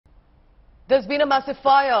There's been a massive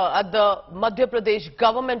fire at the Madhya Pradesh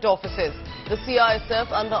government offices. The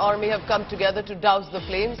CISF and the army have come together to douse the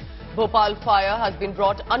flames. Bhopal fire has been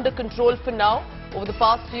brought under control for now. Over the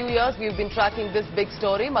past few years, we've been tracking this big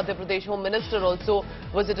story. Madhya Pradesh Home Minister also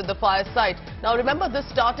visited the fire site. Now remember, this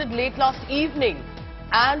started late last evening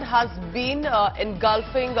and has been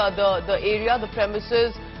engulfing the area, the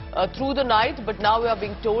premises through the night. But now we are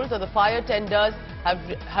being told that the fire tenders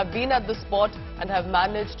have been at the spot and have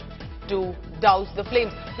managed to douse the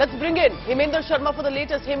flames. Let's bring in Heminder Sharma for the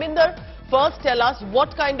latest. Heminder, first tell us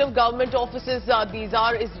what kind of government offices these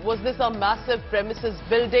are. Was this a massive premises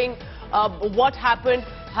building? What happened?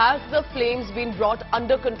 Has the flames been brought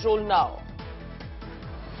under control now?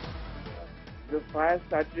 The fire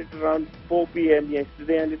started around 4 p.m.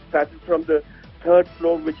 yesterday, and it started from the third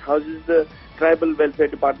floor, which houses the Tribal Welfare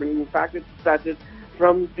Department. In fact, it started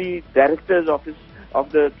from the director's office of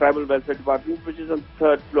the Tribal Welfare Department, which is on the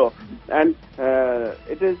third floor. And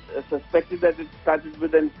it is suspected that it started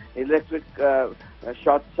with an electric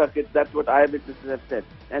short circuit. That's what eyewitnesses have said.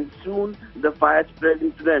 And soon the fire spread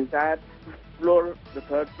into the entire floor, the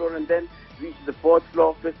third floor, and then reached the fourth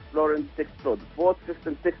floor, fifth floor, and sixth floor. The fourth, fifth,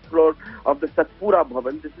 and sixth floor of the Satpura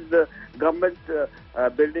Bhawan. This is the government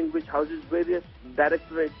building which houses various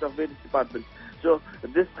directorates of various departments. So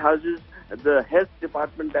this houses the Health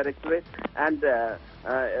Department Directorate, and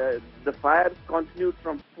the fire continued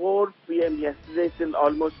from 4 p.m. yesterday till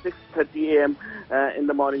almost 6:30 a.m. In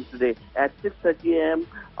the morning today. At 6:30 a.m.,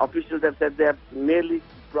 officials have said they have nearly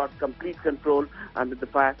brought complete control under the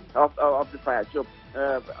fire of the fire. So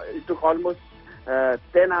it took almost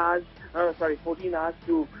 14 hours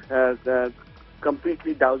to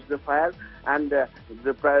completely douse the fire. And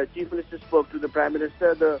the Chief Minister spoke to the Prime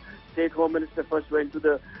Minister. The State Home Minister first went to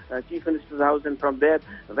the Chief Minister's house, and from there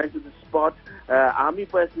went to the spot. Army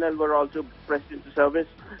personnel were also pressed into service.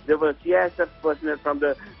 There were CISF personnel from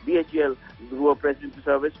the BHEL who were pressed into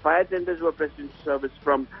service. Fire tenders were pressed into service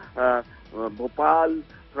from Bhopal,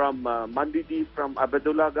 from Mandidi, from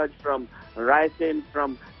Abadullahganj, from Raisen,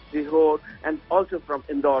 from Sihor, and also from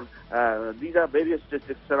Indore. These are various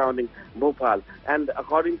districts surrounding Bhopal. And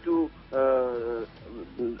according to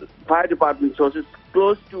fire department sources,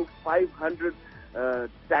 close to 500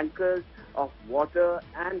 tankers of water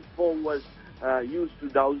and foam was used to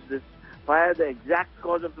douse this fire. The exact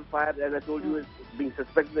cause of the fire, as I told you, is being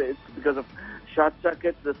suspected. It's because of short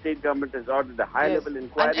circuit. The state government has ordered a high-level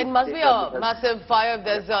inquiry. And it must be a massive fire.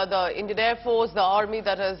 There's the Indian Air Force, the Army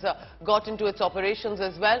that has got into its operations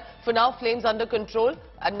as well. For now, flames under control,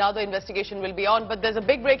 and now the investigation will be on. But there's a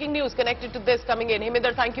big breaking news connected to this coming in.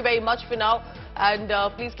 Heminder, thank you very much for now, and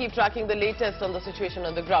please keep tracking the latest on the situation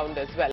on the ground as well.